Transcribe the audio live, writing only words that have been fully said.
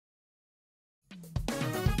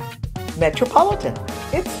Metropolitan,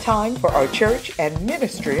 it's time for our church and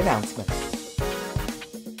ministry announcements.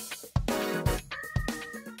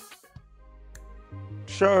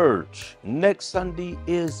 Church, next Sunday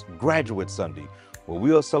is Graduate Sunday, where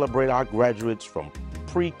we'll celebrate our graduates from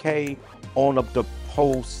pre-K on up to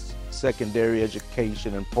post-secondary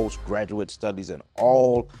education and postgraduate studies in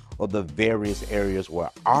all of the various areas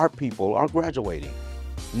where our people are graduating.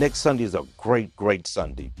 Next Sunday is a great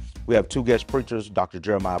Sunday. We have two guest preachers, Dr.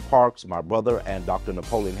 Jeremiah Parks, my brother, and Dr.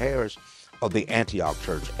 Napoleon Harris of the Antioch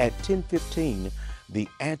Church. At 10:15, the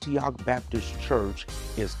Antioch Baptist Church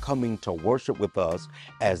is coming to worship with us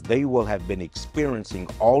as they will have been experiencing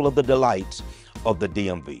all of the delights of the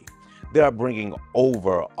DMV. They are bringing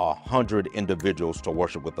over 100 individuals to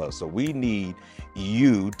worship with us. So we need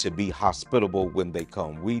you to be hospitable when they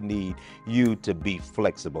come. We need you to be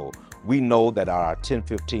flexible. We know that our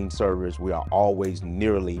 10:15 service, we are always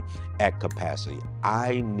nearly at capacity.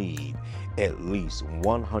 I need at least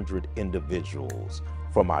 100 individuals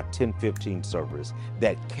from our 10:15 service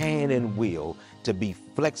that can and will to be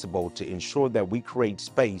flexible to ensure that we create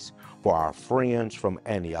space for our friends from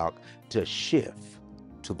Antioch to shift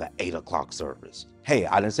to the 8 o'clock service. Hey,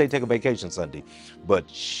 I didn't say take a vacation Sunday, but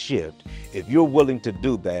shift. If you're willing to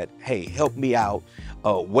do that, hey, help me out.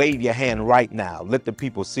 Wave your hand right now. Let the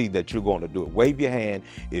people see that you're going to do it. Wave your hand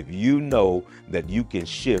if you know that you can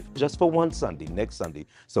shift just for one Sunday, next Sunday,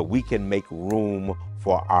 so we can make room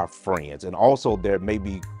for our friends. And also there may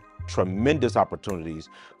be tremendous opportunities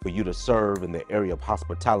for you to serve in the area of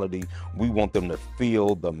hospitality. We want them to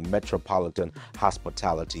feel the metropolitan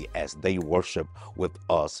hospitality as they worship with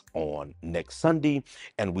us on next Sunday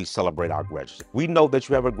and we celebrate our graduates. We know that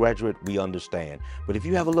you have a graduate, we understand, but if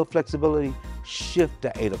you have a little flexibility, shift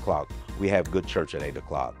to 8 o'clock. We have good church at 8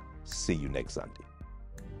 o'clock. See you next Sunday.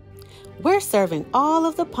 We're serving all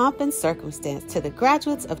of the pomp and circumstance to the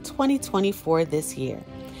graduates of 2024 this year.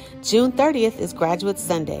 June 30th is Graduate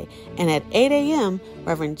Sunday, and at 8 a.m.,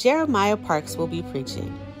 Reverend Jeremiah Parks will be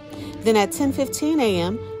preaching. Then at 10:15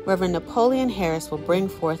 a.m., Reverend Napoleon Harris will bring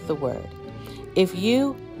forth the word. If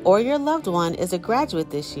you or your loved one is a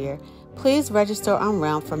graduate this year, please register on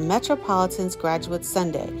Realm for Metropolitan's Graduate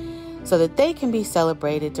Sunday so that they can be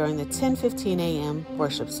celebrated during the 10:15 a.m.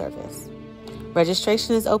 worship service.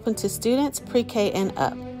 Registration is open to students pre-K and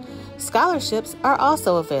up. Scholarships are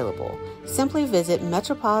also available. Simply visit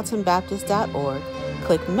metropolitanbaptist.org,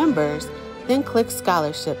 click Members, then click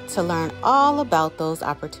Scholarship to learn all about those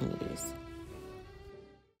opportunities.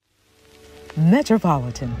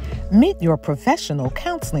 Metropolitan, meet your professional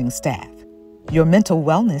counseling staff. Your mental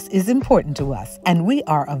wellness is important to us, and we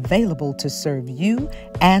are available to serve you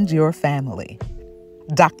and your family.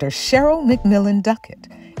 Dr. Cheryl McMillan Duckett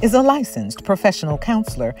is a licensed professional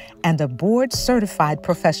counselor and a board-certified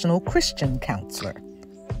professional Christian counselor.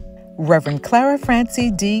 Reverend Clara Francie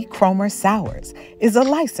D. Cromer Sowers is a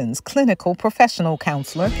licensed clinical professional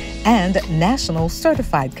counselor and national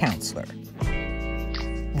certified counselor.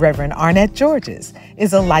 Reverend Arnett Georges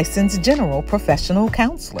is a licensed general professional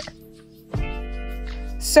counselor.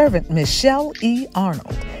 Servant Michelle E.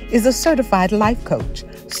 Arnold is a certified life coach,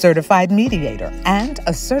 certified mediator, and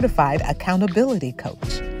a certified accountability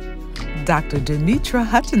coach. Dr. Demetra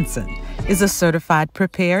Hutchinson is a certified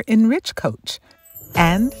Prepare Enrich coach.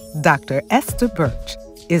 And Dr. Esther Birch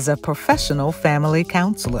is a professional family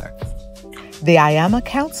counselor. The IAMA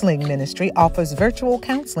Counseling Ministry offers virtual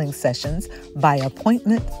counseling sessions by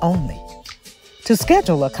appointment only. To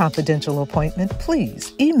schedule a confidential appointment,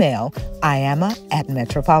 please email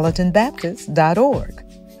iama@metropolitanbaptist.org.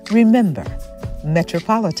 Remember,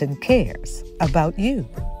 Metropolitan cares about you.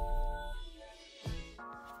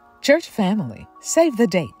 Church family, save the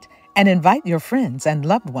date and invite your friends and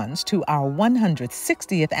loved ones to our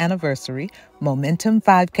 160th anniversary Momentum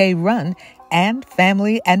 5K Run and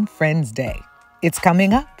Family and Friends Day. It's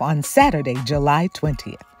coming up on Saturday, July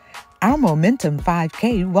 20th. Our Momentum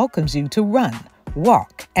 5K welcomes you to run,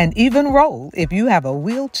 walk, and even roll if you have a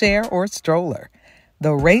wheelchair or stroller.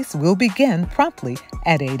 The race will begin promptly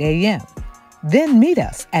at 8 a.m. Then meet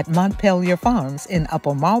us at Montpelier Farms in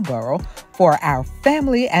Upper Marlboro for our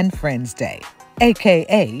Family and Friends Day,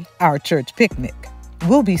 aka our church picnic.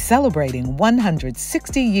 We'll be celebrating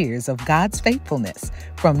 160 years of God's faithfulness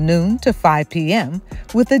from noon to 5 p.m.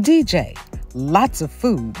 with a DJ, lots of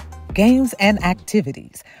food, games, and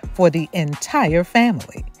activities for the entire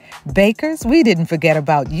family. Bakers, we didn't forget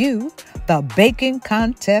about you. The baking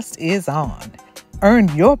contest is on. Earn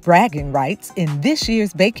your bragging rights in this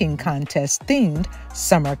year's baking contest themed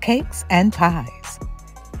summer cakes and pies.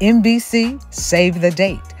 MBC, save the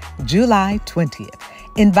date, July 20th.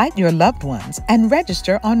 Invite your loved ones and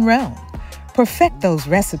register on Realm. Perfect those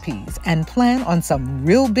recipes and plan on some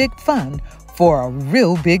real big fun for a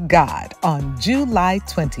real big God on July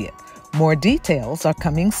 20th. More details are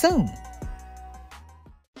coming soon.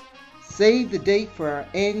 Save the date for our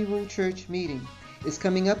annual church meeting. It's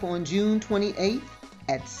coming up on June 28th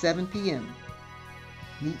at 7 p.m.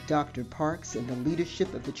 Meet Dr. Parks and the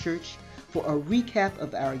leadership of the church for a recap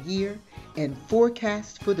of our year and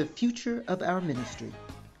forecast for the future of our ministry.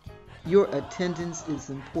 Your attendance is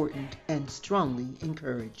important and strongly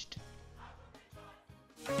encouraged.